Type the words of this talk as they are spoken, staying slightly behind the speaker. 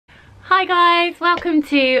Hi guys, welcome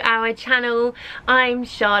to our channel. I'm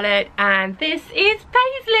Charlotte and this is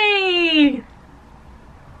Paisley.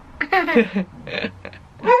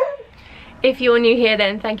 If you're new here,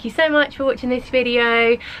 then thank you so much for watching this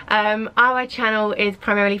video. Our channel is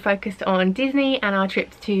primarily focused on Disney and our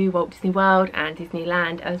trips to Walt Disney World and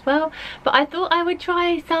Disneyland as well. But I thought I would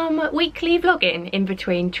try some weekly vlogging in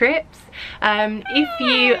between trips. If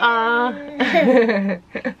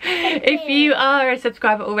you are a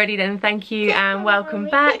subscriber already, then thank you and welcome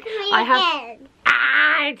back.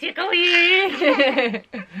 I tickle you.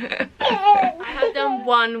 I have done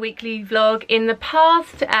one weekly vlog in the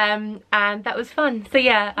past and that was fun, so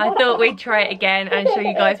yeah, I thought we'd try it again and show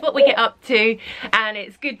you guys what we get up to, and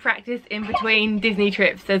it's good practice in between Disney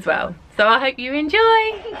trips as well, so I hope you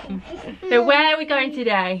enjoy. So where are we going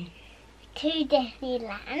today? To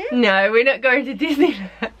Disneyland. No, we're not going to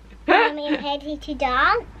Disneyland. Mummy and Paisley to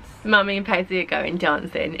dance. Mummy and Paisley are going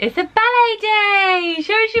dancing. It's a ballet day.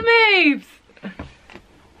 Show us your moves.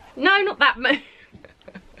 No, not that move.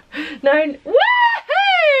 No. Woohoo!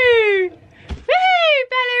 Woohoo,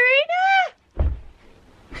 ballerina!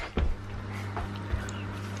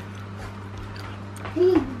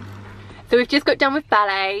 So we've just got done with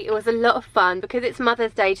ballet. It was a lot of fun because it's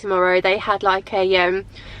Mother's Day tomorrow. They had like a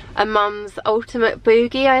mum's ultimate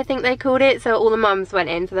boogie, I think they called it. So all the mums went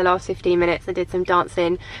in for the last 15 minutes and did some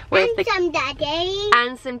dancing with some daddies.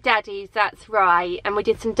 And some daddies, that's right. And we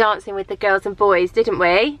did some dancing with the girls and boys, didn't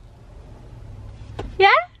we?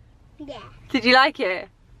 Yeah? Yeah. Did you like it?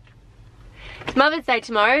 It's Mother's Day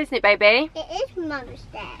tomorrow, isn't it, baby? It is Mother's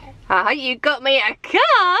Day. Ah, you got me a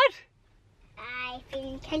card! I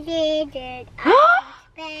think I did it.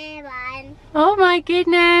 Spare one. Oh my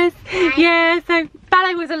goodness. Yeah, so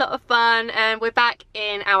ballet was a lot of fun and we're back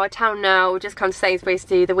in our town now. We've just come to Sainsbury's to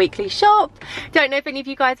do the weekly shop. Don't know if any of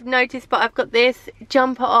you guys have noticed, but I've got this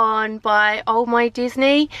jumper on by Oh My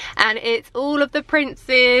Disney and it's all of the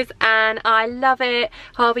princes and I love it.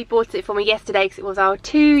 Harvey bought it for me yesterday because it was our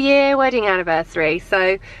 2-year wedding anniversary,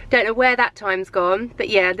 so don't know where that time's gone, but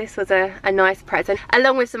yeah, this was a nice present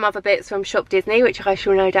along with some other bits from Shop Disney, which I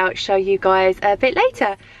shall no doubt show you guys a bit later.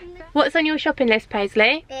 What's on your shopping list,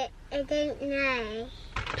 Paisley? I don't know.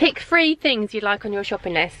 Pick 3 things you'd like on your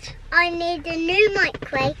shopping list. I need a new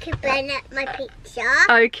microwave to burn up my pizza.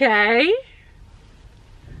 Okay.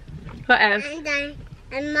 What else?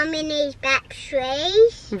 And Mummy needs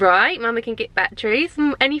batteries. Right, Mummy can get batteries.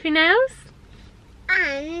 Anything else?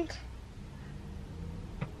 And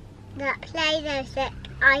that Play-Doh set,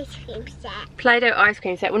 ice cream set. Play-Doh ice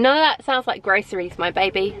cream set. Well, none of that sounds like groceries, my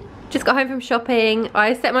baby. Just got home from shopping.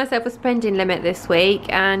 I set myself a spending limit this week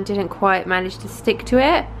and didn't quite manage to stick to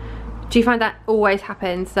it. Do you find that always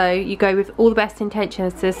happens? So you go with all the best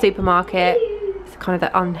intentions to the supermarket. It's kind of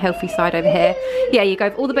the unhealthy side over here. Yeah, you go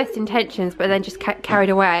with all the best intentions but then just carried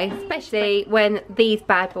away. Especially when these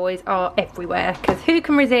bad boys are everywhere. Because who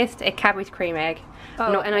can resist a Cadbury's cream egg?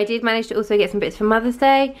 Oh. And I did manage to also get some bits for Mother's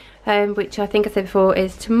Day, which I think I said before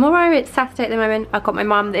is tomorrow. It's Saturday at the moment. I got my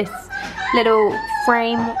mum this little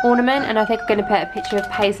frame ornament and I think I'm going to put a picture of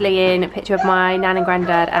Paisley in, a picture of my nan and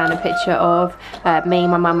granddad and a picture of me,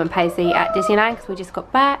 my mum and Paisley at Disneyland because we just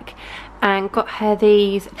got back, and got her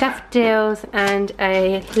these daffodils and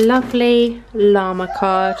a lovely llama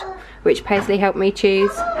card which Paisley helped me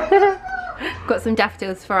choose. Got some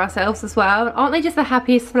daffodils for ourselves as well. Aren't they just the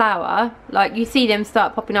happiest flower? Like, you see them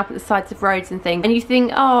start popping up at the sides of roads and things and you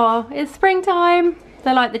think, oh, it's springtime.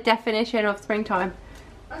 They're like the definition of springtime.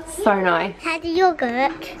 So nice. Had the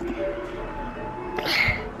yogurt.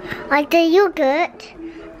 Like the yogurt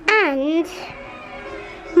and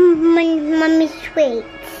Mummy's sweets.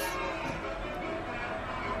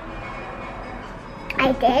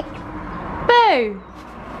 I did. Boo!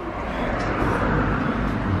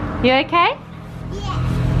 You okay? Yeah.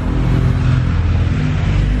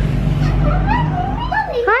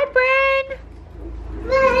 Hi, Bren.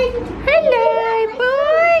 Hello,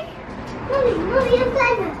 boy. Mommy, I'm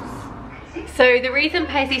famous. So the reason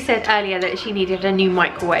Paisley said earlier that she needed a new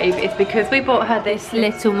microwave is because we bought her this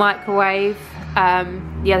little microwave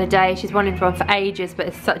the other day. She's wanted one for ages, but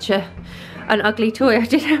it's such an ugly toy. I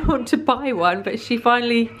didn't want to buy one, but she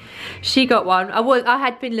got one. I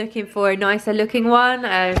had been looking for a nicer looking one,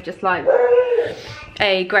 just like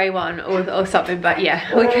a grey one or something, but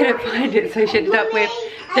yeah, we couldn't find it, so she ended up with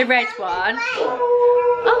the red one.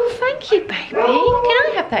 Oh, thank you, baby. Can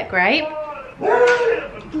I have that grape?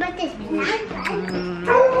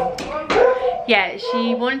 Yeah,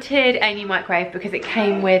 she wanted a new microwave because it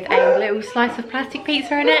came with a little slice of plastic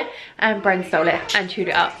pizza in it and Bren stole it and chewed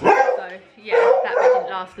it up. So yeah, that bit didn't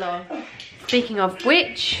last long. Speaking of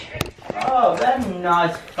which, Oh, they're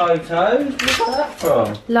nice photos. Where's that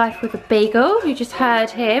from? Life with a Beagle, you just heard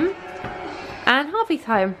him. And Harvey's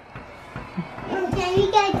home.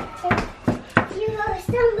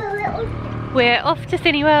 We're off to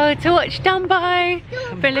Cineworld to watch Dumbo.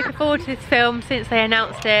 Been looking forward to this film since they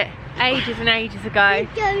announced it ages and ages ago.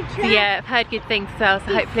 So yeah, I've heard good things as well,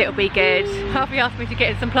 so hopefully it'll be good. Harvey asked me to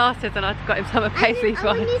get him some plasters and I've got him some of Paisley's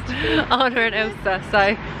ones, Anna and Elsa,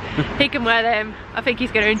 so he can wear them. I think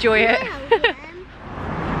he's going to enjoy it. Paisley,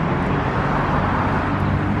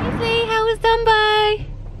 how was Dumbo?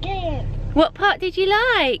 Good. What part did you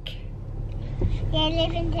like? They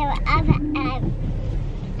live into other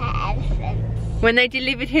elephants. When they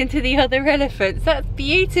delivered him to the other elephants. That's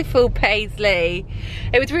beautiful, Paisley.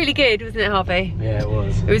 It was really good, wasn't it, Harvey? Yeah, it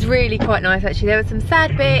was. It was really quite nice, actually. There were some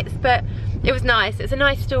sad bits, but it was nice. It's a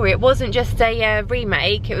nice story. It wasn't just a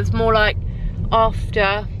remake. It was more like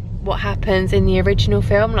after what happens in the original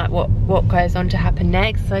film, like what goes on to happen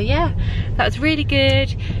next. So yeah, that was really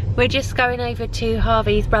good. We're just going over to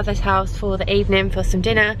Harvey's brother's house for the evening for some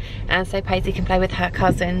dinner, and so Paisley can play with her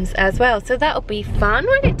cousins as well. So that'll be fun,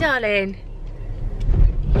 won't it, darling?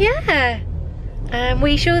 Yeah.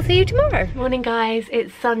 We shall see you tomorrow. Morning, guys.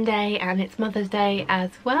 It's Sunday and it's Mother's Day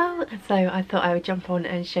as well, so I thought I would jump on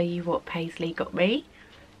and show you what Paisley got me.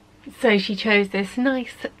 So she chose this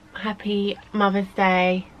nice happy Mother's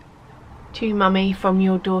Day to Mummy from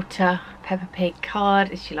your daughter Peppa Pig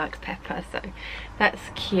card, as she likes Peppa, so that's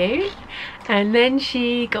cute. And then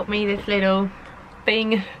she got me this little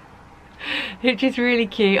thing which is really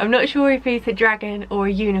cute. I'm not sure if it's a dragon or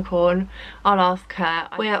a unicorn. I'll ask her.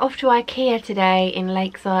 We're off to IKEA today in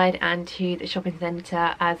Lakeside and to the shopping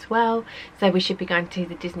centre as well. So we should be going to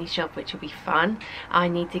the Disney shop, which will be fun. I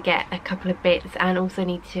need to get a couple of bits and also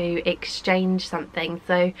need to exchange something.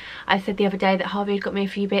 So I said the other day that Harvey had got me a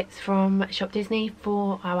few bits from Shop Disney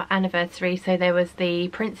for our anniversary. So there was the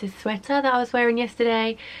princess sweater that I was wearing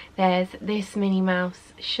yesterday. There's this Minnie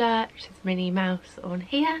Mouse shirt, which says Minnie Mouse on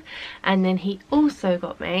here. And then he also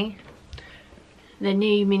got me the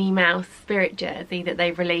new Minnie Mouse Spirit jersey that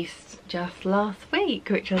they released just last week,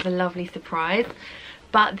 which was a lovely surprise.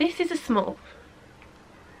 But this is a small.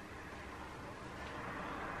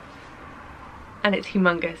 And it's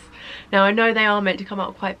humongous. Now I know they are meant to come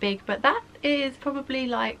out quite big, but that is probably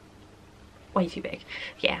like way too big.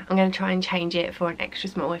 Yeah, I'm going to try and change it for an extra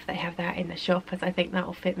small if they have that in the shop, as I think that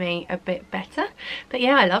will fit me a bit better. But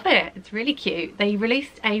yeah, I love it. It's really cute. They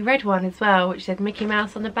released a red one as well, which said Mickey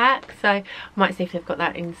Mouse on the back, so I might see if they've got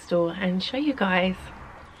that in store and show you guys.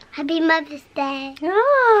 Happy Mother's Day.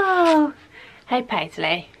 Oh, hey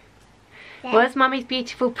Paisley. Yeah. Was Mummy's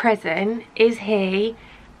beautiful present? Is he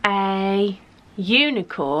a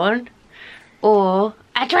unicorn or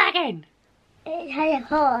a dragon? It has a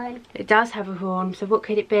horn. It does have a horn, so what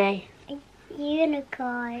could it be? A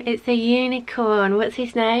unicorn. It's a unicorn. What's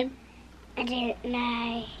his name? I don't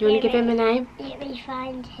know. You want to give him a name? Let me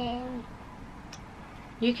find him.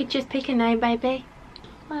 You could just pick a name, baby.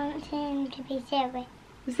 I want him to be Zoe.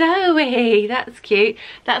 Zoe, that's cute.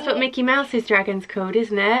 That's what Mickey Mouse's dragon's called,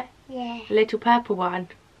 isn't it? Yeah. The little purple one.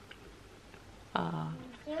 Oh.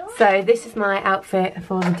 So this is my outfit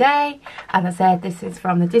for the day. As I said, this is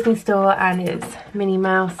from the Disney store and it's Minnie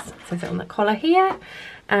Mouse. It says it on the collar here.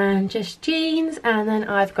 And just jeans, and then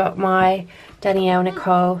I've got my Danielle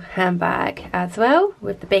Nicole handbag as well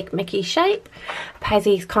with the big Mickey shape.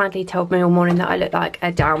 Paisley's kindly told me all morning that I look like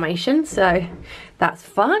a Dalmatian, so that's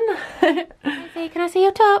fun. Paisley, can I see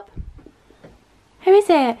your top? Who is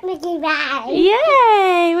it? Mickey Mouse.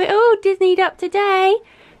 Yay! We're all Disneyed up today.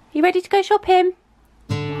 You ready to go shopping?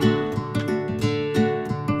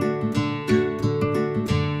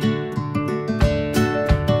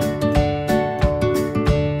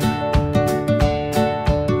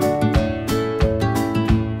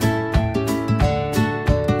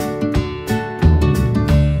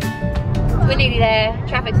 We're nearly there.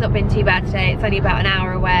 Traffic's not been too bad today. It's only about an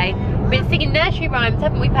hour away. We've been singing nursery rhymes,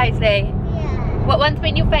 haven't we, Paisley? Yeah. What one's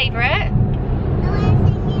been your favourite? I want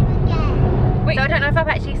to sing him again. So I don't know if I've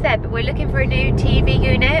actually said, but we're looking for a new TV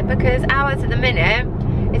unit because ours at the minute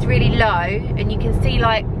is really low and you can see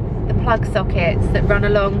like the plug sockets that run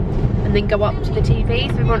along and then go up to the TV.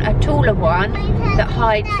 So we want a taller one that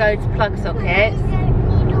hides those plug sockets.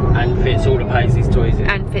 And fits all of Paisley's toys in.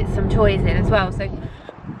 And fits some toys in as well. So.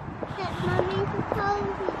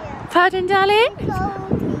 Pardon, darling?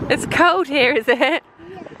 It's cold here, is it? Yeah.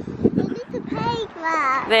 We need to pay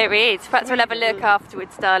that. There is. Perhaps we'll have a look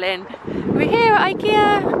afterwards, darling. We're here at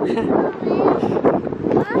IKEA.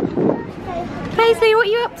 Paisley, what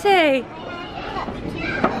are you up to?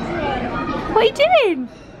 What are you doing?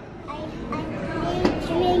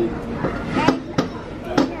 I'm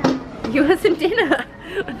You want some dinner?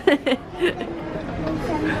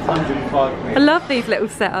 105 I love these little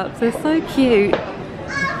setups, they're so cute.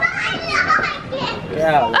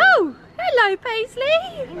 Yeah. Oh, hello Paisley.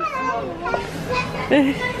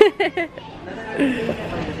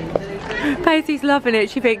 Paisley's loving it,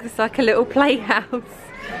 she thinks it's like a little playhouse.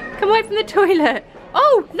 Come away from the toilet.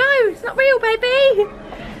 Oh no, it's not real, baby.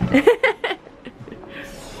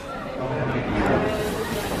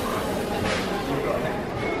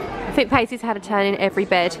 I think Paisley's had a turn in every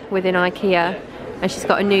bed within IKEA, and she's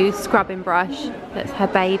got a new scrubbing brush. That's her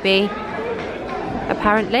baby.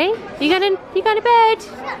 Apparently. You going to bed?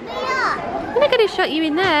 Shut me up. I'm not going to shut you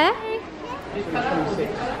in there. I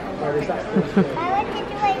want to do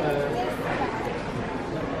it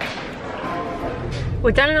this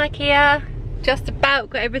We're done in IKEA. Just about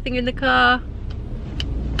got everything in the car.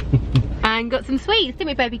 And got some sweets, didn't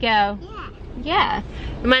we, baby girl? way. Yeah.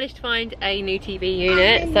 We managed to find a new TV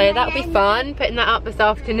unit, so that'll be fun, putting that up this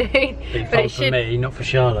afternoon. Big But fun it for should... me, not for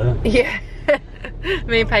Charlotte. Yeah.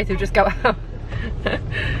 Me and Paisley will just go out.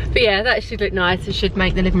 But yeah, that should look nice. It should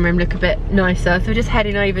make the living room look a bit nicer. So we're just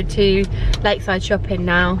heading over to Lakeside Shopping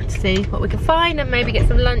now to see what we can find and maybe get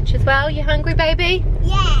some lunch as well. You hungry, baby?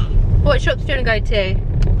 Yeah. What shops do you want to go to?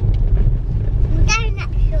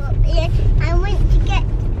 Donut shop. Yes, I want to get,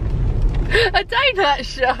 A donut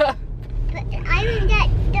shop. but I want to get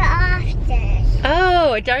the afters.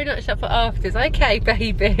 Oh, a donut shop for afters. Okay,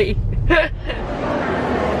 baby.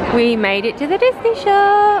 We made it to the Disney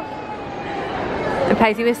shop. And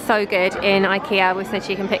Paisley was so good in IKEA. We said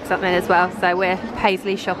she can pick something as well. So we're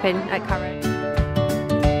Paisley shopping at Curragh.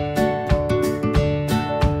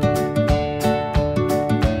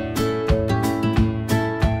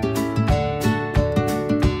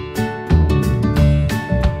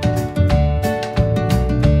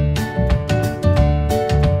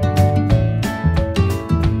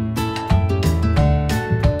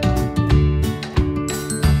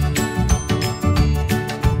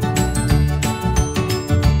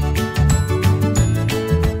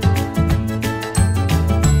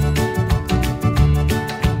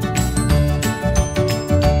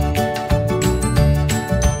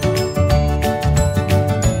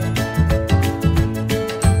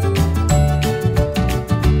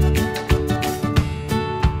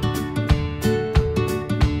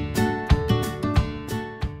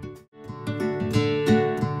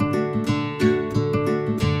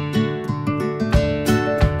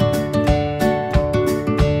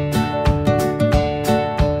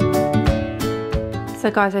 So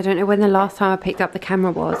guys, I don't know when the last time I picked up the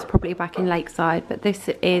camera was, probably back in Lakeside, but this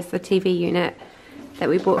is the TV unit that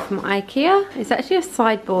we bought from IKEA. It's actually a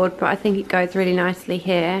sideboard, but I think it goes really nicely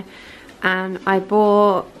here. And I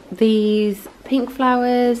bought these pink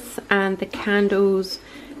flowers and the candles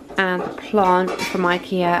and the plant from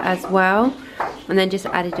IKEA as well. And then just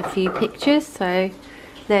added a few pictures. So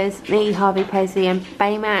there's me, Harvey, Paisley and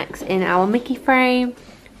Baymax in our Mickey frame,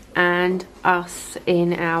 and us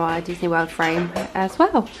in our Disney World frame as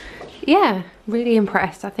well. Yeah, really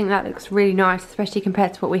impressed. I think that looks really nice, especially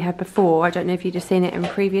compared to what we had before. I don't know if you've just seen it in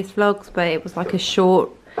previous vlogs, but it was like a short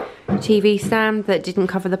TV stand that didn't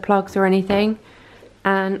cover the plugs or anything.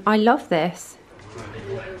 And I love this.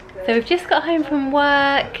 So we've just got home from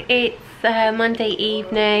work. It's Monday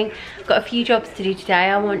evening. I've got a few jobs to do today.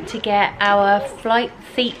 I want to get our flight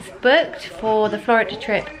seats booked for the Florida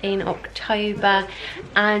trip in October,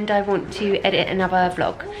 and I want to edit another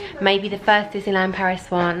vlog. Maybe the first Disneyland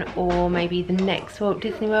Paris one, or maybe the next Walt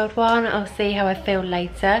Disney World one. I'll see how I feel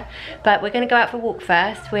later. But we're going to go out for a walk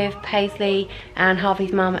first with Paisley and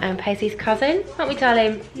Harvey's mum and Paisley's cousin. Aren't we,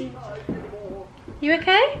 darling? You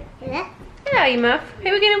okay? Yeah. Yeah, you muff. Who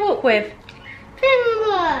are we going to walk with?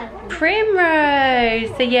 Primrose.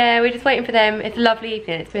 Primrose. So yeah, we're just waiting for them. It's a lovely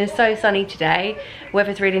evening. It's been so sunny today.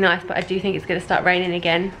 Weather's really nice, but I do think it's going to start raining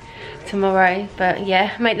again tomorrow. But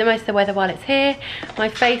yeah, make the most of the weather while it's here. My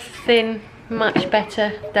face is in much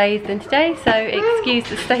better days than today, so excuse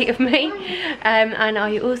the state of me. And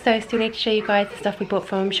I also still need to show you guys the stuff we bought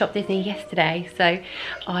from Shop Disney yesterday, so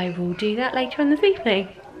I will do that later on this evening.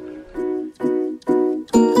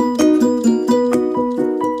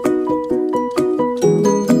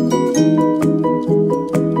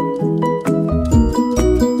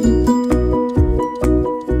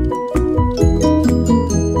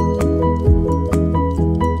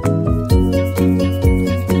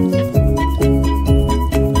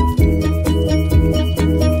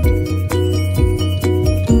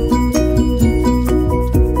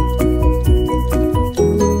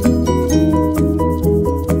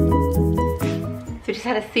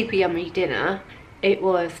 Super yummy dinner, It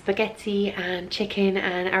was spaghetti and chicken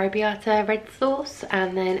and arrabbiata red sauce,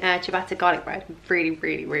 and then ciabatta garlic bread.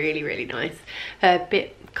 Really nice. A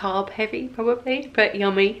bit carb heavy probably, but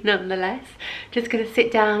yummy nonetheless. Just gonna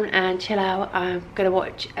sit down and chill out. I'm gonna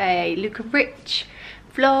watch a Luca Rich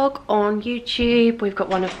vlog on YouTube. We've got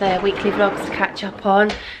one of their weekly vlogs to catch up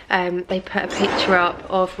on. They put a picture up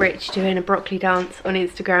of Rich doing a broccoli dance on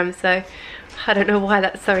Instagram, so I don't know why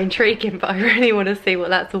that's so intriguing, but I really want to see what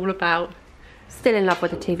that's all about. Still in love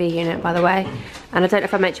with the TV unit, by the way. And I don't know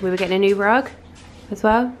if I mentioned we were getting a new rug as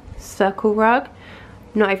well. Circle rug.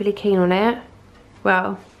 Not overly keen on it.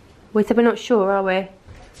 Well, we said we're not sure, are we?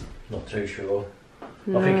 Not too sure.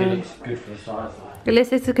 No. I think it looks good for the size though. It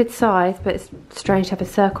looks, it's a good size, but it's strange to have a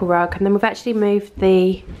circle rug. And then we've actually moved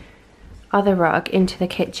the other rug into the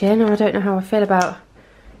kitchen. And I don't know how I feel about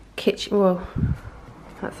kitchen. Well,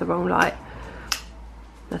 that's the wrong light.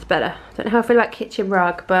 That's better. I don't know how I feel about kitchen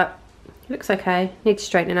rug, but it looks okay. Need to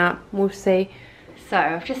straighten it up. We'll see. So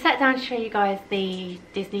I've just sat down to show you guys the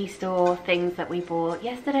Disney store things that we bought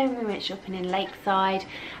yesterday when we went shopping in Lakeside.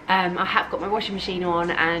 I have got my washing machine on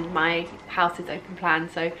and my house is open plan,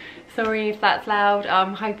 so sorry if that's loud.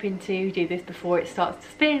 I'm hoping to do this before it starts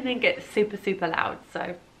to spin and get super loud,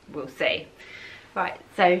 so we'll see. Right,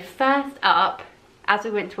 so first up, as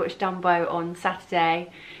we went to watch Dumbo on Saturday,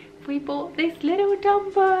 we bought this little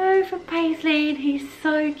Dumbo for Paisley, and he's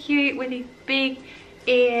so cute with his big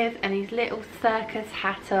ears and his little circus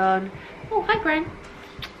hat on. Oh, hi Gran.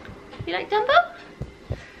 You like Dumbo?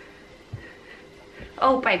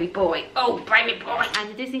 Oh baby boy, oh baby boy. And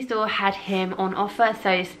the Disney store had him on offer,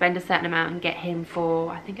 so spend a certain amount and get him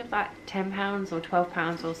for, I think it was like £10 or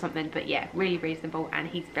 £12 or something, but yeah, really reasonable, and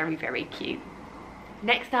he's very cute.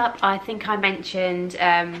 Next up, I think I mentioned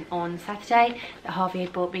on Saturday that Harvey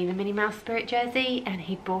had bought me the Minnie Mouse Spirit jersey, and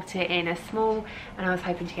he bought it in a small, and I was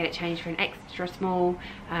hoping to get it changed for an extra small.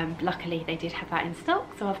 Luckily they did have that in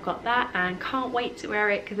stock, so I've got that and can't wait to wear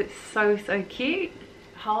it because it's so cute.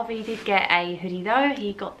 Harvey did get a hoodie though.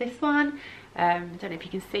 He got this one. I don't know if you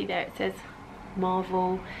can see there, it says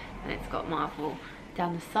Marvel, and it's got Marvel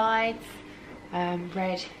down the sides,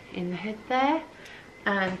 red in the hood there,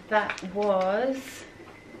 and that was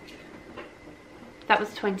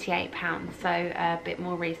 £28, so a bit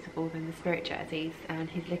more reasonable than the Spirit jerseys, and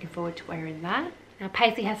he's looking forward to wearing that. Now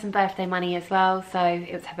Paisley has some birthday money as well, so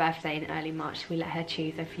it was her birthday in early March. We let her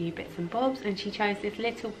choose a few bits and bobs, and she chose this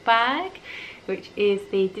little bag, which is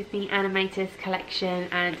the Disney Animators collection,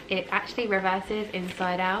 and it actually reverses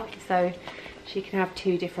inside out, so she can have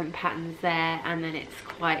two different patterns there, and then it's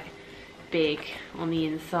quite big on the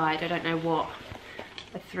inside. I don't know what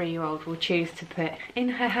a 3-year-old will choose to put in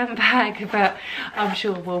her handbag, but I'm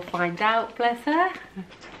sure we'll find out, bless her.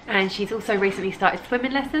 And she's also recently started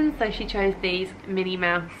swimming lessons, so she chose these Minnie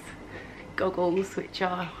Mouse goggles, which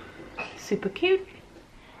are super cute.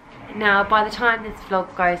 Now by the time this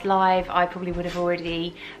vlog goes live, I probably would have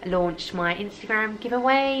already launched my Instagram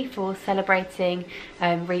giveaway for celebrating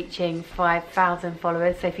reaching 5,000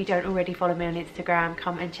 followers. So if you don't already follow me on Instagram,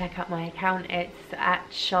 come and check out my account. It's at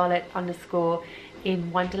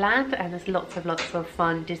Charlotte_in_Wonderland, and there's lots of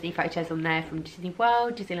fun Disney photos on there from Disney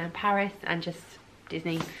World, Disneyland Paris, and just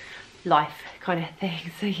Disney life kind of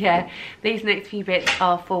thing. So yeah, these next few bits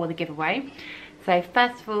are for the giveaway. So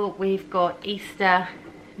first of all, we've got Easter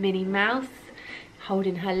Minnie Mouse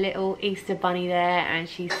holding her little Easter bunny there, and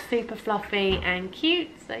she's super fluffy and cute,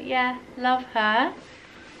 so yeah, love her.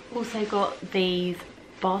 Also got these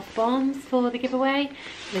bath bombs for the giveaway.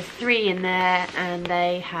 There's 3 in there, and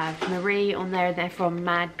they have Marie on there, and they're from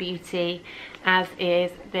Mad Beauty, as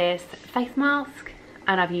is this face mask,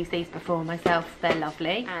 and I've used these before myself, they're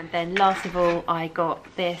lovely. And then last of all, I got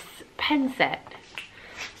this pen set.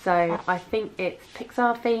 So I think it's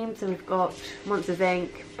Pixar themed, so we've got Monsters Inc,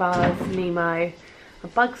 Buzz, Nemo, A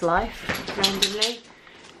Bug's Life randomly,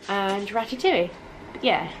 and Ratatouille. But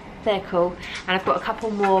yeah, they're cool. And I've got a couple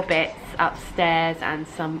more bits upstairs and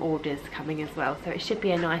some orders coming as well, so it should be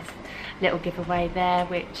a nice little giveaway there,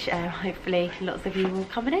 which hopefully lots of you will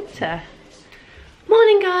come and enter.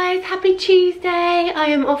 Morning guys, happy Tuesday. I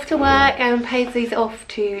am off to work and Paisley's off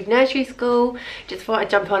to nursery school. Just thought I'd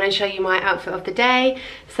jump on and show you my outfit of the day.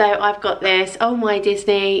 So I've got this Oh My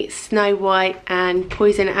Disney Snow White and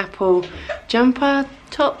Poison Apple jumper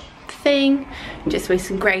top thing, just with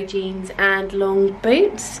some grey jeans and long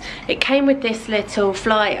boots. It came with this little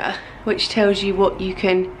flyer which tells you what you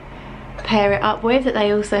can pair it up with, that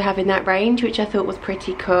they also have in that range, which I thought was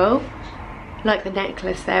pretty cool. Like the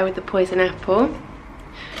necklace there with the poison apple.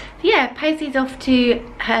 Yeah, Paisley's off to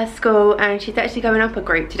her school and she's actually going up a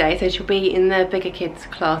group today, so she'll be in the bigger kids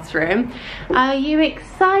classroom. Are you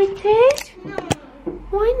excited? No.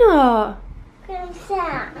 Why not?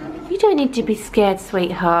 Sam. You don't need to be scared,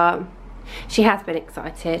 sweetheart. She has been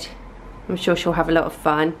excited. I'm sure she'll have a lot of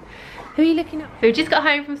fun. Who are you looking at? So we just got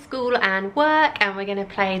home from school and work, and we're going to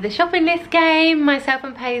play the shopping list game, myself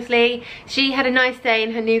and Paisley. She had a nice day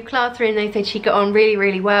in her new classroom. They said she got on really,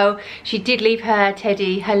 really well. She did leave her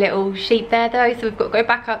teddy, her little sheep there though, so we've got to go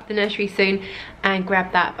back up the nursery soon and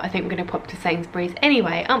grab that. But I think we're going to pop to Sainsbury's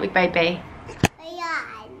anyway, aren't we, baby? Yeah.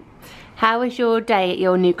 How was your day at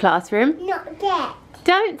your new classroom? Not yet.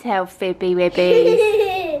 Don't tell fibby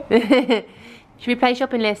wibbies. Should we play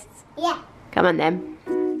shopping lists? Yeah. Come on then.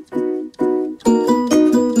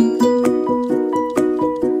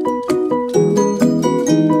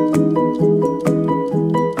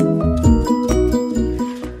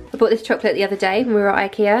 I bought this chocolate the other day when we were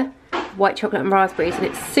at IKEA. White chocolate and raspberries, and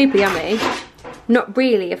it's super yummy. Not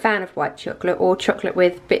really a fan of white chocolate or chocolate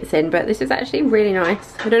with bits in, but this is actually really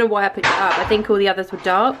nice. I don't know why I picked it up. I think all the others were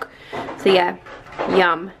dark. So yeah,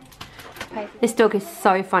 yum. This dog is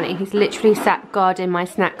so funny. He's literally sat guarding my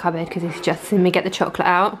snack cupboard because he's just seen me get the chocolate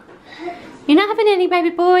out. You're not having any, baby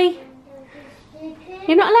boy?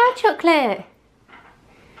 You're not allowed chocolate.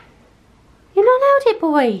 You're not allowed it,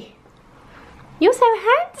 boy. You're so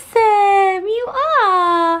handsome. You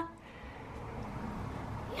are.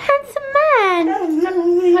 Handsome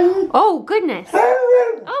man. Oh goodness.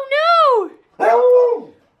 Oh no. Oh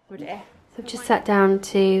dear. So I've just sat down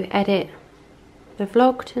to edit the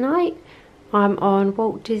vlog tonight. I'm on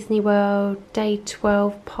Walt Disney World Day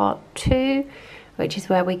 12 Part 2, which is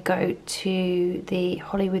where we go to the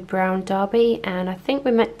Hollywood Brown Derby, and I think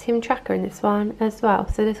we met Tim Tracker in this one as well,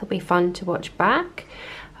 so this will be fun to watch back.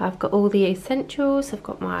 I've got all the essentials. I've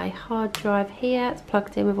got my hard drive here, it's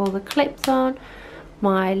plugged in with all the clips on,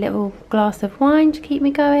 my little glass of wine to keep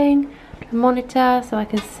me going, a monitor so I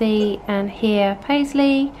can see and hear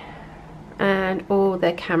Paisley, and all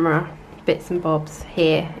the camera bits and bobs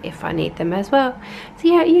here if I need them as well. So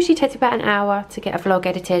yeah, it usually takes about an hour to get a vlog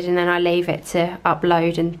edited, and then I leave it to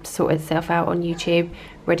upload and sort itself out on YouTube,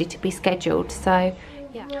 ready to be scheduled. So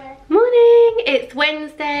yeah. Morning! It's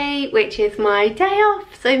Wednesday, which is my day off,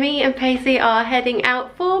 so me and Paisley are heading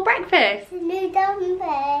out for breakfast. New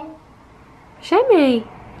Dumbo. Show me.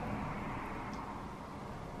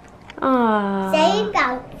 Aww. So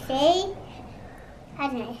bouncy.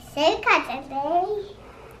 And it's so cuddly.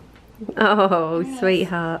 Oh,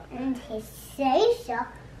 sweetheart. And he's so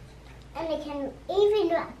soft. And he can even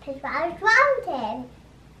wrap his arms around him.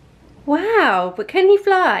 Wow, but can he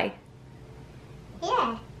fly?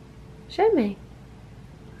 Yeah. Show me.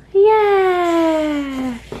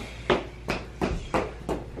 Yeah.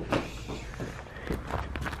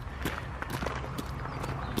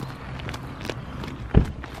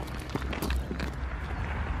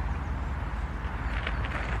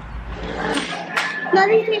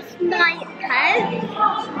 Mommy, this is my coat.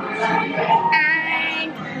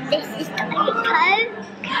 And this is Diet Coke.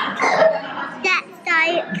 That's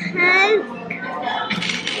Diet Coke.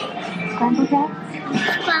 Scrambled eggs?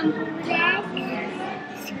 Scrambled eggs.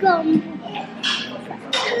 Scrambled.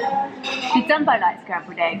 Does Dumbo like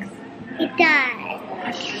scrambled eggs? It does.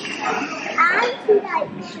 And he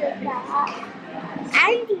likes sugar.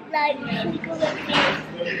 And he likes sugar with this.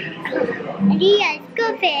 And he has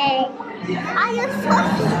coffee. I have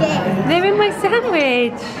sausages. They're in my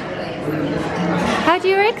sandwich. How do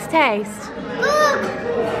your eggs taste?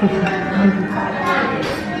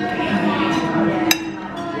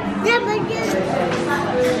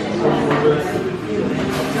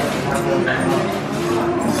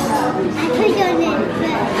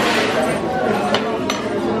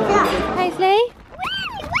 Paisley?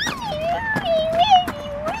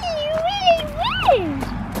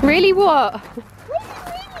 Really what?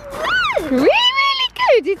 Really, really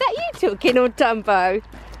good. Is that you talking or Dumbo? It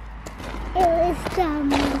was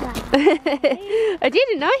Dumbo. I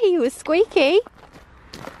didn't know he was squeaky.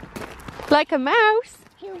 Like a mouse.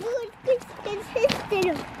 He was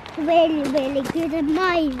consistent, really, really good at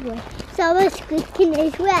my way. So I was squeaking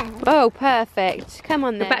as well. Oh, perfect. Come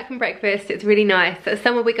on then. We're back from breakfast. It's really nice. That's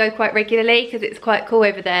somewhere we go quite regularly because it's quite cool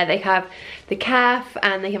over there. They have the cafe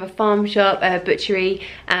and they have a farm shop, a butchery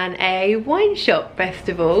and a wine shop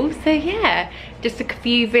festival. So yeah, just a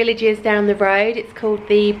few villages down the road. It's called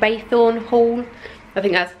the Baythorne Hall. I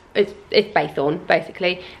think that's it's Baythorne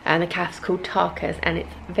basically, and the cafe's called Tarka's and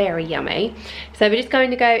it's very yummy. So we're just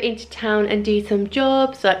going to go into town and do some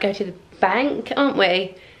jobs, like go to the bank, aren't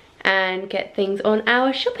we? And get things on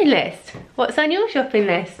our shopping list. What's on your shopping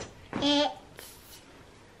list? It's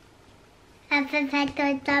a feather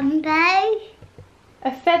for Dumbo.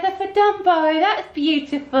 A feather for Dumbo, that's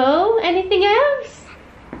beautiful. Anything else?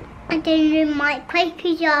 I don't know microwave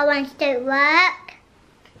because your ones don't work.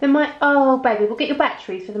 Oh baby, we'll get your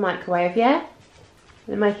batteries for the microwave, yeah?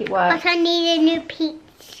 And make it work. But I need a new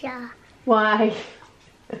pizza. Why?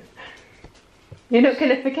 You're not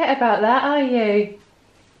going to forget about that, are you?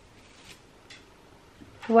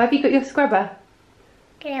 Why have you got your scrubber?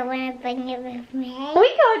 Because I want to bring it with me.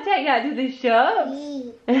 We can't take that to the shop.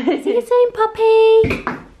 See you soon, puppy.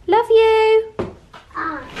 Love you.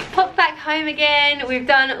 Oh. Pop back home again. We've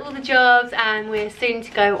done all the jobs and we're soon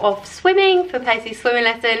to go off swimming for Paisley's swimming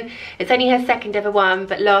lesson. It's only her second ever one,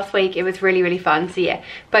 but last week it was really fun. So yeah,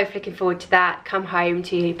 both looking forward to that. Come home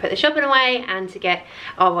to put the shopping away and to get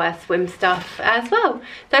our swim stuff as well.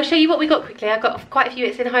 So I'll show you what we got quickly. I got quite a few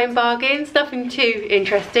It's in Home bargains, nothing too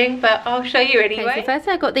interesting, but I'll show you anyway. Okay, so first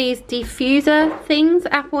I got these diffuser things,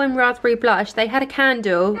 apple and raspberry blush. They had a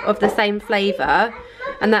candle of the same flavour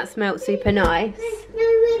and that smelled super nice.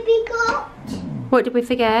 What did we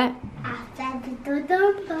forget? I said the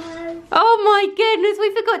Dumbo. Oh my goodness, we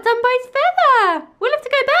forgot Dumbo's feather. We'll have to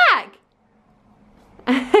go back.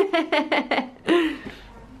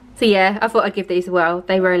 So yeah, I thought I'd give these as well.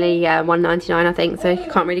 They were only $1.99 I think, so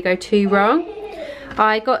you can't really go too wrong.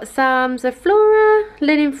 I got some Zaflora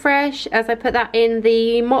Linen Fresh as I put that in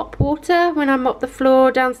the mop water when I mop the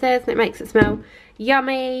floor downstairs and it makes it smell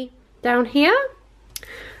yummy down here.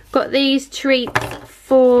 Got these treats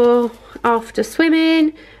for after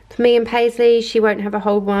swimming. For me and Paisley, she won't have a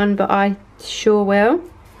whole one, but I sure will.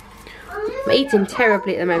 I'm eating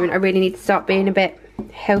terribly at the moment. I really need to start being a bit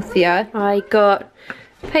healthier. I got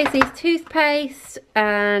Paisley's toothpaste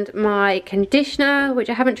and my conditioner, which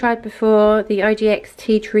I haven't tried before. The IGX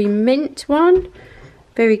Tea Tree Mint one.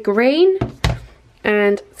 Very green.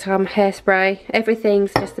 And some hairspray.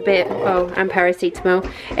 Everything's just a bit, and paracetamol.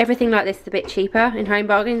 Everything like this is a bit cheaper in Home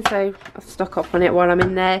Bargains, so I'll stock up on it while I'm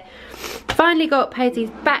in there. Finally got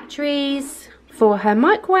Paisley's batteries for her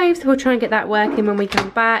microwave, so we'll try and get that working when we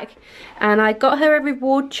come back. And I got her a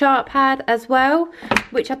reward chart pad as well,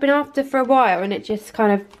 which I've been after for a while and it just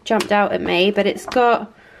kind of jumped out at me. But it's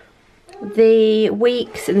got the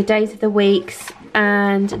weeks and the days of the weeks,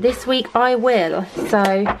 and this week I will,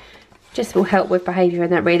 so just will help with behaviour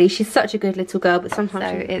and that really. She's such a good little girl, but sometimes...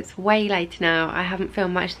 So it's way later now. I haven't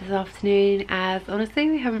filmed much this afternoon as honestly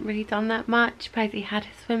we haven't really done that much. Paisley had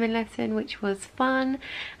her swimming lesson, which was fun,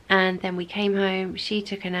 and then we came home, she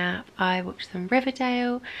took a nap, I watched some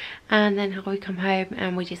Riverdale, and then we come home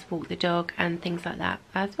and we just walked the dog and things like that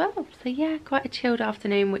as well. So yeah, quite a chilled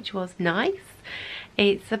afternoon, which was nice.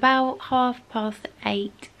 It's about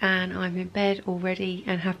 8:30 and I'm in bed already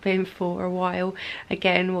and have been for a while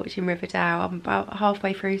again watching Riverdale. I'm about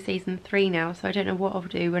halfway through season 3 now, so I don't know what I'll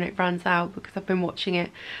do when it runs out because I've been watching it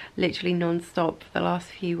literally non-stop for the last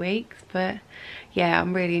few weeks. But yeah,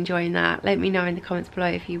 I'm really enjoying that. Let me know in the comments below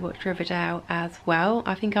if you watch Riverdale as well.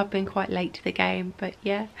 I think I've been quite late to the game, but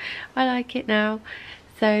yeah, I like it now.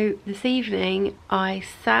 So this evening I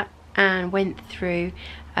sat and went through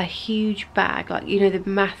a huge bag, like, you know, the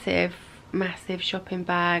massive shopping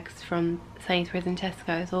bags from Sainsbury's and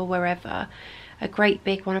Tesco's or wherever. A great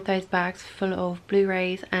big one of those bags full of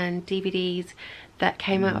Blu-rays and DVDs that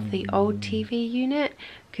came out of the old TV unit,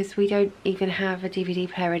 because we don't even have a DVD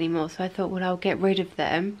player anymore. So I thought, well, I'll get rid of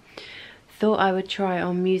them. Thought I would try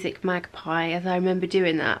on Music Magpie, as I remember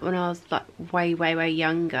doing that when I was like way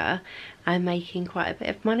younger and making quite a bit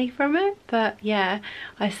of money from it. But yeah,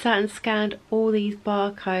 I sat and scanned all these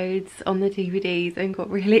barcodes on the DVDs and got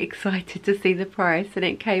really excited to see the price, and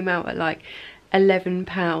it came out at like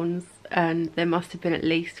 £11, and there must have been at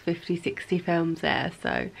least 50-60 films there.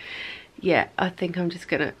 So yeah, I think I'm just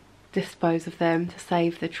gonna dispose of them to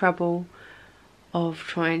save the trouble of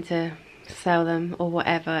trying to sell them or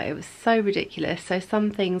whatever. It was so ridiculous. So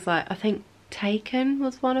some things, like I think Taken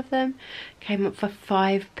was one of them, came up for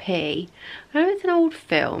 5p. I know it's an old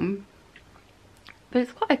film, but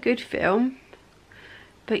it's quite a good film.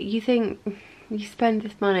 But you think you spend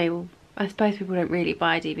this money, well, I suppose people don't really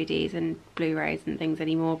buy DVDs and Blu-rays and things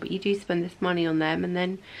anymore, but you do spend this money on them and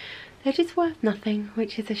then they're just worth nothing,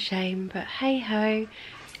 which is a shame, but hey ho.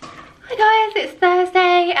 Hi guys, it's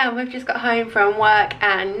Thursday and we've just got home from work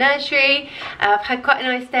and nursery. I've had quite a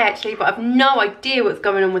nice day actually, but I've no idea what's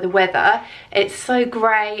going on with the weather. It's so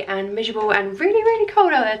grey and miserable and really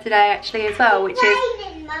cold out there today actually as well, which is...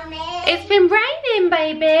 Mummy. It's been raining,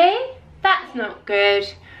 baby. That's not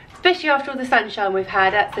good. Especially after all the sunshine we've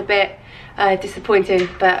had, that's a bit disappointing,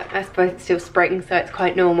 but I suppose it's still spring, so it's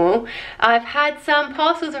quite normal. I've had some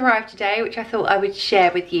parcels arrive today, which I thought I would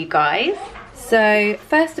share with you guys. So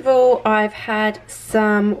first of all, I've had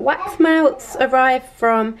some wax melts arrive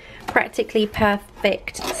from Practically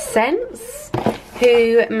Perfect Scents.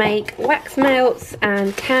 who make wax melts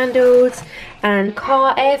and candles and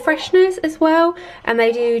car air fresheners as well, and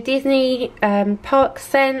they do Disney park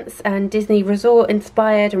scents and Disney resort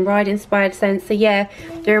inspired and ride inspired scents. So yeah,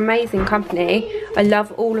 they're an amazing company. I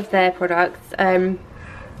love all of their products.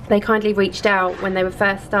 They kindly reached out when they were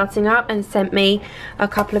first starting up and sent me a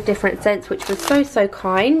couple of different scents, which was so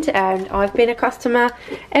kind, and I've been a customer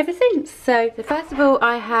ever since. So first of all,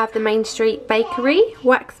 I have the Main Street Bakery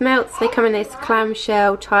wax melts. They come in this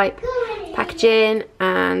clamshell type packaging,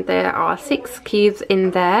 and there are 6 cubes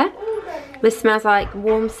in there. This smells like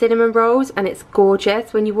warm cinnamon rolls, and it's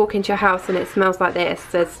gorgeous. When you walk into your house and it smells like this,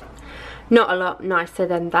 there's not a lot nicer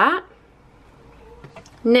than that.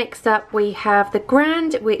 Next up we have the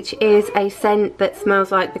Grand, which is a scent that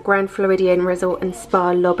smells like the Grand Floridian Resort and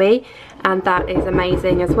Spa lobby, and that is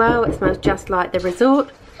amazing as well. It smells just like the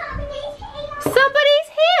resort. Somebody's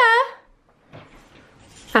here!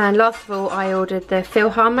 And last of all, I ordered the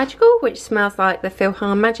Philhar Magical, which smells like the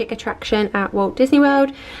Philhar Magic attraction at Walt Disney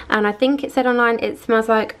World, and I think it said online it smells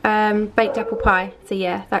like baked apple pie. So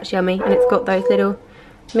yeah, that's yummy, and it's got those little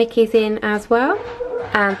Mickeys in as well.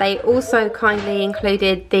 And they also kindly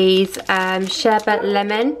included these sherbet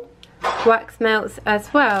lemon wax melts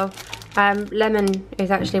as well. Lemon is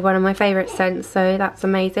actually one of my favourite scents, so that's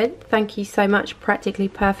amazing. Thank you so much, Practically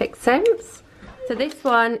Perfect Scents. So this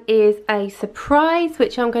one is a surprise,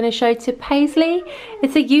 which I'm going to show to Paisley.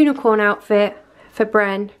 It's a unicorn outfit for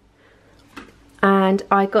Bren, and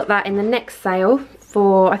I got that in the next sale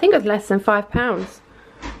for, I think it was less than £5.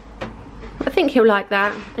 I think he'll like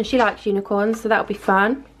that, and she likes unicorns, so that'll be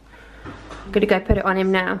fun. I'm gonna go put it on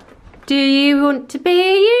him now. Do you want to be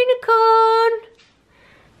a unicorn?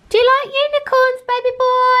 Do you like unicorns, baby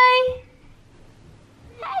boy?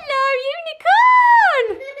 Hello,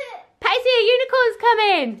 unicorn! Paisley, a unicorn's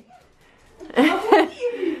coming! What are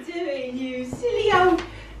you doing, you silly old...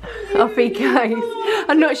 Off he goes.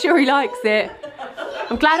 I'm not sure he likes it.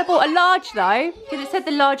 I'm glad I bought a large though, because it said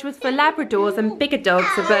the large was for Labradors and bigger dogs.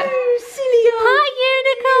 But hi,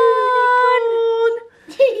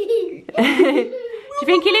 unicorn! Do you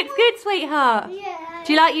think he looks good, sweetheart? Yeah.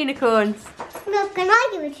 Do you like unicorns? Look, can I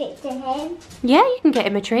give a treat to him? Yeah, you can get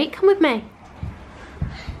him a treat. Come with me.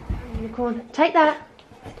 Unicorn, take that.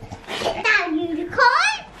 Now,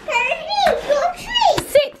 unicorn, here's your treat.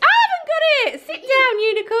 Sit. I haven't got it. Sit down,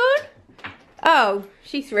 unicorn. Oh,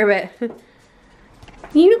 she threw it.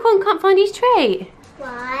 Unicorn can't find his treat.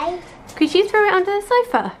 Why? Because you threw it under the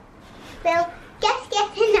sofa. Well, just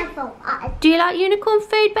get another one. Do you like unicorn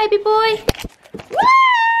food, baby boy? Woo!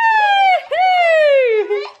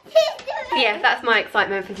 Yeah, that's my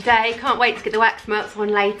excitement for today. Can't wait to get the wax melts on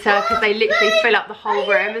later, because they literally fill up the whole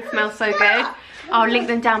room and smell so good. I'll link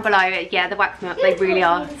them down below. Yeah, the wax melts, they really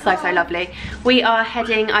are so lovely. We are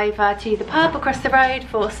heading over to the pub across the road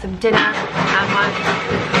for some dinner, and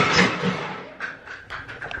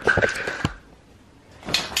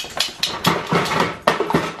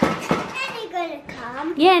Nanny's gonna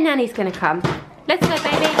come. yeah, Nanny's gonna come. Let's go,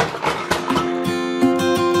 baby.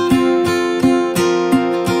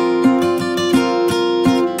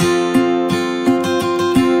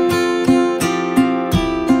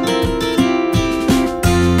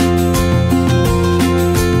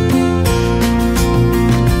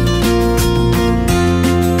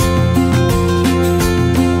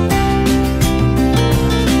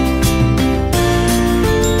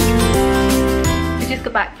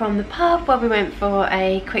 Back from the pub where we went for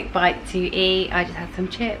a quick bite to eat. I just had some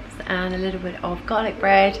chips and a little bit of garlic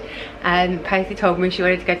bread, and Paisley told me she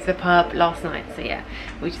wanted to go to the pub last night, so yeah,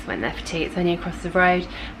 we just went there for tea. It's only across the road.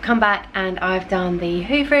 Come back and I've done the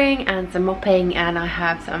hoovering and some mopping, and I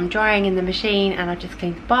have some drying in the machine, and I just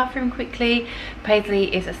cleaned the bathroom quickly.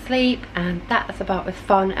 Paisley is asleep, and that's about as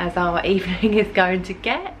fun as our evening is going to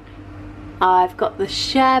get. I've got the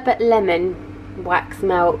sherbet lemon wax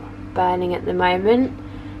melt burning at the moment,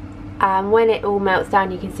 and when it all melts down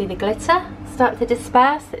you can see the glitter start to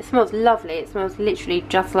disperse. It smells lovely. It smells literally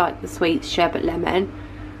just like the sweet sherbet lemon,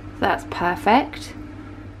 so that's perfect.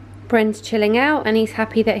 Bren's chilling out and he's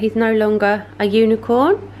happy that he's no longer a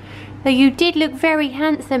unicorn. Though you did look very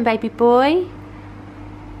handsome, baby boy.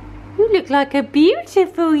 You look like a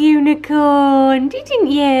beautiful unicorn, didn't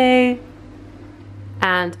you?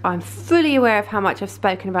 And I'm fully aware of how much I've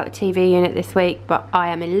spoken about the TV unit this week, but I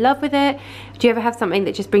am in love with it. Do you ever have something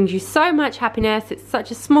that just brings you so much happiness? It's such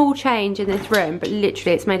a small change in this room, but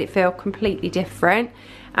literally it's made it feel completely different.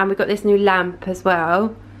 And we've got this new lamp as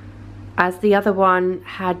well, as the other one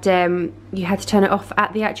had, you had to turn it off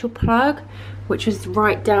at the actual plug, which was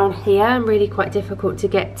right down here and really quite difficult to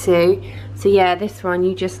get to. So yeah, this one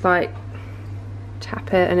you just like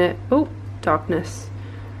tap it and it, oh, darkness.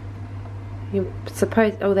 You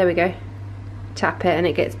suppose, oh there we go. Tap it and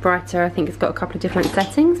it gets brighter. I think it's got a couple of different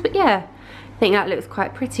settings, but yeah, I think that looks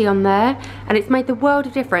quite pretty on there. And it's made the world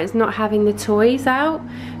of difference not having the toys out.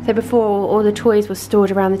 So before, all the toys were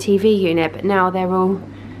stored around the TV unit, but now they're all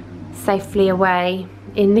safely away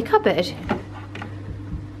in the cupboard.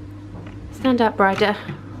 Stand up, Ryder.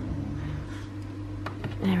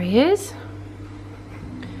 There he is.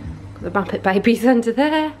 Got the Muppet babies under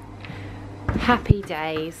there. Happy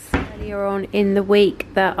days. Earlier on in the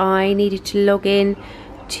week that I needed to log in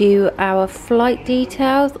to our flight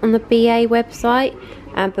details on the BA website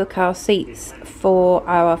and book our seats for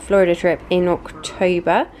our Florida trip in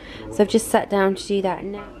October. So I've just sat down to do that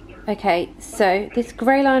now. Okay, so this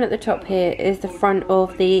grey line at the top here is the front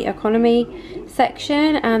of the economy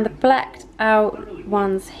section, and the blacked out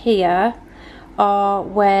ones here are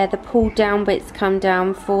where the pulled down bits come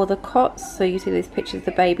down for the cots. So you see these pictures of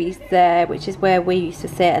the babies there, which is where we used to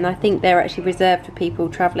sit, and I think they're actually reserved for people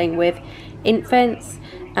travelling with infants.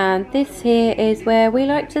 And this here is where we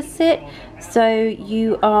like to sit. So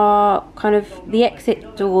you are kind of, the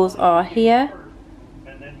exit doors are here.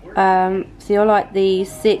 So you're like the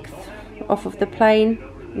 6th off of the plane,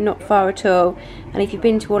 not far at all. And if you've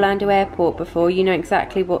been to Orlando Airport before, you know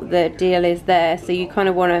exactly what the deal is there. So you kind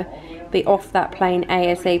of want to be off that plane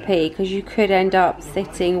ASAP, because you could end up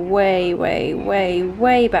sitting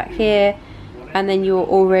way back here, and then you're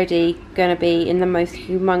already going to be in the most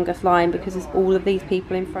humongous line because there's all of these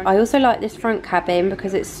people in front. I also like this front cabin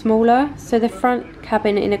because it's smaller. So the front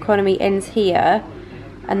cabin in economy ends here,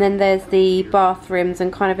 and then there's the bathrooms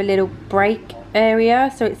and kind of a little break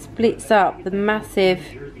area, so it splits up the massive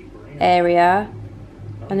area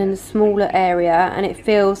and then the smaller area, and it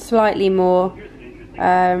feels slightly more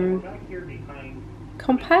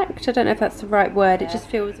compact. I don't know if that's the right word. It just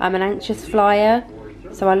feels, I'm an anxious flyer,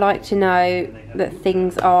 so I like to know that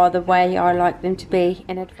things are the way I like them to be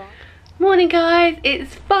in advance. Morning guys,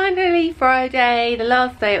 it's finally Friday, the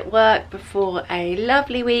last day at work before a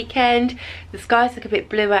lovely weekend. The skies look a bit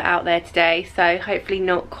bluer out there today, so hopefully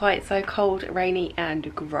not quite so cold, rainy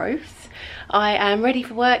and gross. I am ready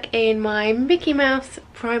for work in my Mickey Mouse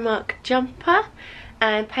Primark jumper,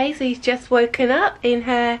 and Paisley's just woken up in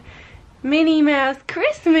her Minnie Mouse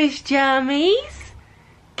Christmas jammies.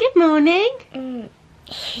 Good morning.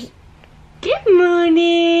 Good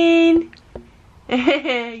morning.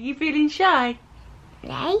 You feeling shy?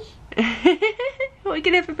 No. What are you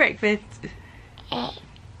gonna have for breakfast? Eggs.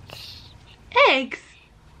 Eggs?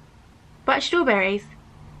 But strawberries?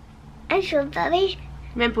 And strawberries.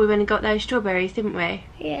 Remember we went and got those strawberries, didn't we?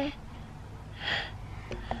 Yeah.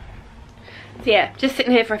 So yeah, just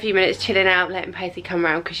sitting here for a few minutes chilling out, letting Paisley come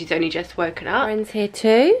around because she's only just woken up. Friends here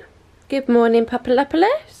too. Good morning,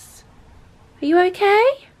 Papalopolis. Are you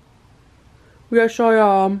okay? Yes, I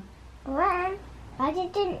am. Well, I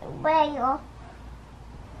didn't wear your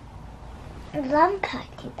jumper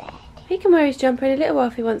to bed. He can wear his jumper in a little while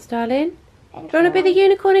if he wants, darling. Do you want to be the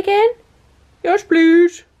unicorn again? Yes,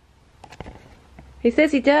 please. He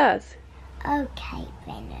says he does. Okay,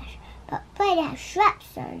 Venus. But it has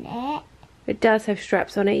straps on it. It does have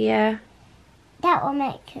straps on it, yeah. That will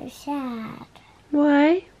make you sad.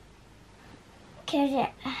 Why? Because it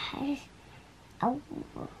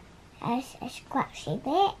has a scratchy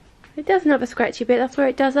bit. It doesn't have a scratchy bit, that's where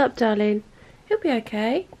it does up, darling. He'll be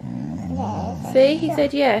okay. Yes. See, he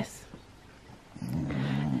said yes.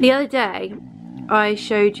 The other day, I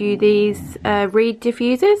showed you these reed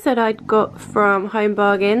diffusers that I'd got from Home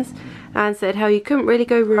Bargains, and said how you couldn't really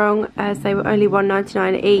go wrong as they were only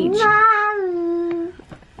 $1.99 each. Mom.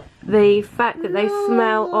 The fact that they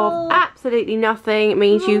smell of absolutely nothing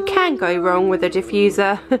means you can go wrong with a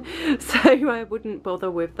diffuser, so I wouldn't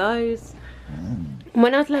bother with those.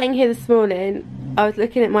 When I was laying here this morning, I was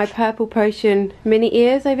looking at my Purple Potion mini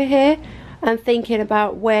ears over here and thinking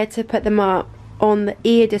about where to put them up on the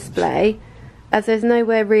ear display, as there's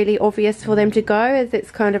nowhere really obvious for them to go, as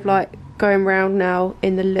it's kind of like going round now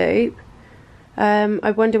in the loop. I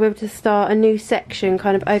wonder whether to start a new section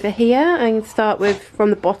kind of over here and start with from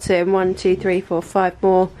the bottom 1, 2, 3, 4, 5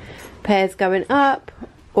 more pairs going up,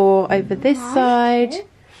 or over this side,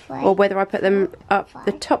 or whether I put them up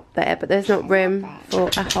the top there, but there's not room for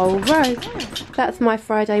a whole row. That's my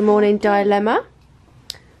Friday morning dilemma.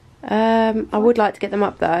 I would like to get them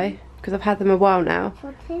up though, because I've had them a while now.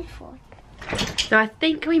 So I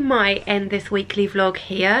think we might end this weekly vlog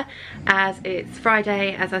here, as it's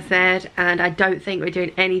Friday, as I said, and I don't think we're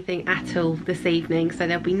doing anything at all this evening, so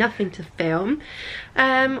there'll be nothing to film.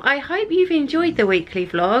 I hope you've enjoyed the weekly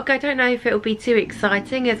vlog. I don't know if it'll be too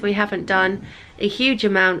exciting, as we haven't done a huge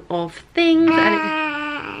amount of things.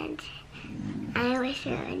 And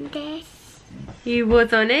on this. You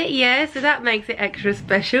was on it, yeah, so that makes it extra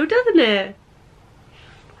special, doesn't it?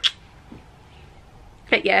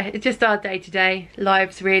 But yeah, it's just our day-to-day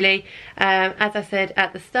lives, really. As I said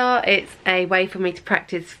at the start, it's a way for me to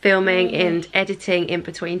practice filming and editing in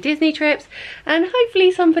between Disney trips, and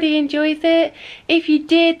hopefully somebody enjoys it. If you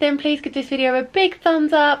did, then please give this video a big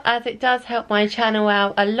thumbs up, as it does help my channel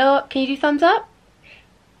out a lot. Can you do thumbs up?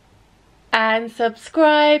 And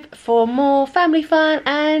subscribe for more family fun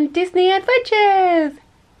and Disney adventures.